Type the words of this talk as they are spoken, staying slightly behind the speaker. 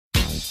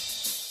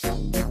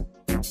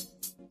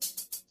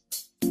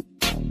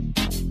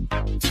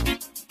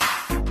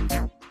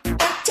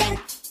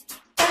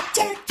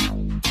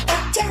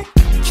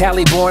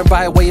Cali born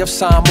by way of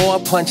Samoa,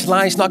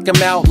 punchlines knock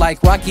him out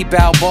like Rocky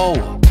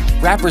Balboa.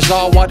 Rappers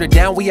all watered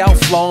down, we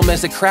outflow 'em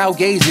as the crowd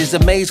gazes,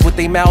 amazed with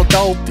they mouth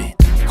open.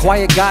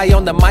 Quiet guy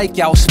on the mic,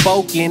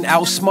 outspoken,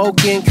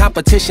 outsmoking,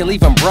 competition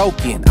leave him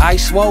broken.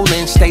 Eyes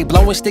swollen, stay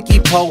blowing sticky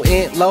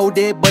potent,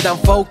 loaded, but I'm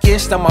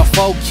focused on my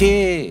 4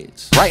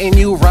 kids. Writing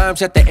new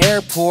rhymes at the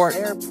airport,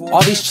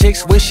 all these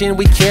chicks wishing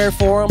we care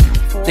for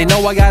them. They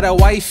know I got a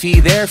wifey,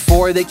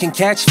 therefore they can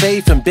catch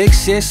Faith from Big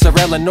Sis or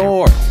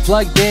Eleanor.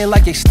 Plugged in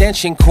like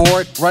extension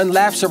cord, run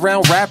laps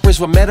around rappers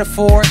with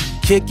metaphor.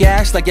 Kick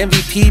ass like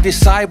MVP to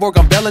Cyborg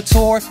on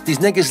Bellator. These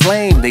niggas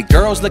lame, they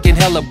girls looking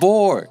hella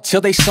bored.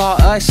 Till they saw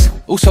us,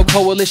 Uso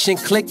Coalition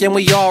click and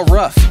we all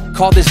rough.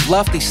 Call this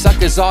bluff, these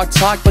suckers all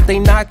talk but they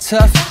not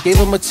tough. Gave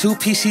him a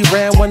 2-piece, he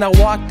ran when I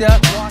walked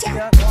up.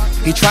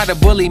 He tried to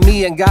bully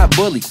me and got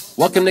bullied.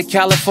 Welcome to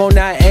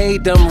California, hey,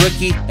 dumb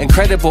rookie.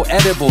 Incredible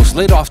edibles,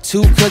 lit off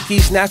 2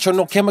 cookies. Natural,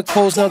 no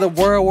chemicals, know the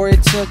world where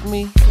it took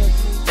me.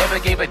 Never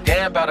gave a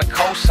damn about a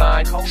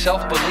cosign.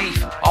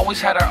 Self-belief,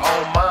 always had our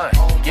own mind.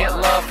 Get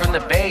love from the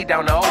bay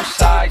down the old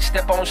side.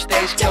 Step on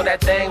stage, kill that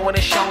thing when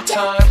it's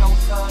showtime.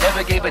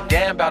 Never gave a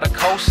damn about a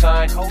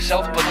cosign.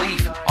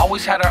 Self-belief,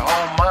 always had our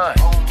own mind.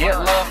 Get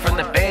love from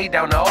the bay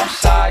down the old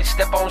side.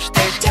 Step on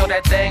stage, kill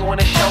that thing when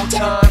it's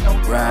showtime.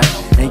 Right,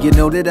 and you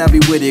know that I be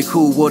with it,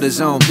 cool water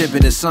zone,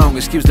 pimping the song.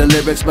 Excuse the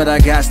lyrics, but I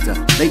got to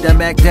lay that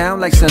Mac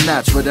down like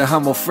Sinatra, the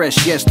humble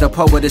fresh. Yes, the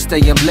poet is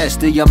staying blessed.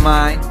 Do you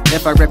mind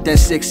if I rep that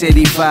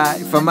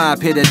 685 from my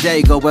pit a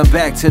day, going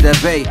back to the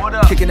bay,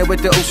 kicking it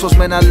with the Usos,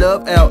 man? I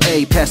love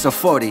LA, past a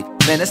 40.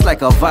 Man, it's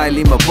like a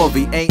violin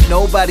movie. Ain't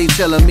nobody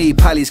telling me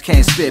polys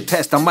can't spit.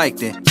 Past the mic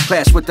then,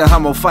 clash with the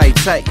humble fight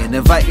titan.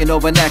 Inviting no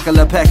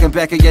vernacular, packing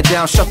back of you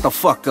down. Shut the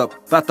fuck up,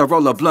 about to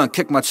roll a blunt,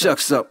 kick my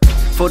chucks up.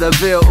 For the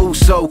Ville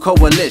Uso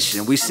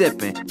Coalition, we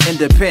sippin',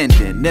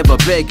 independent, never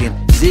begging.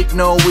 Zeek,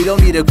 no, we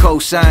don't need a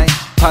cosign.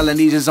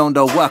 Polynesians on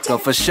the waka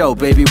for show,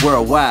 baby,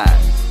 worldwide.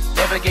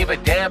 Never gave a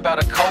damn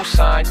about a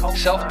cosign.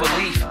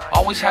 Self-belief,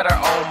 always had our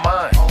own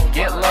mind.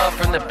 Get love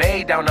from the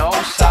bay down the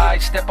old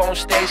side. Step on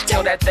stage,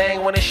 kill that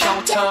thing when it's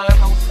showtime.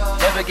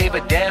 Never gave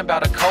a damn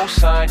about a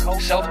cosign.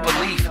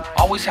 Self-belief,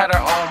 always had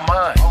our own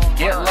mind.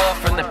 Get love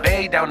from the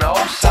bay down the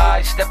old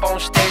side. Step on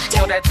stage,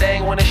 kill that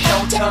thing when it's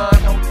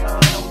showtime.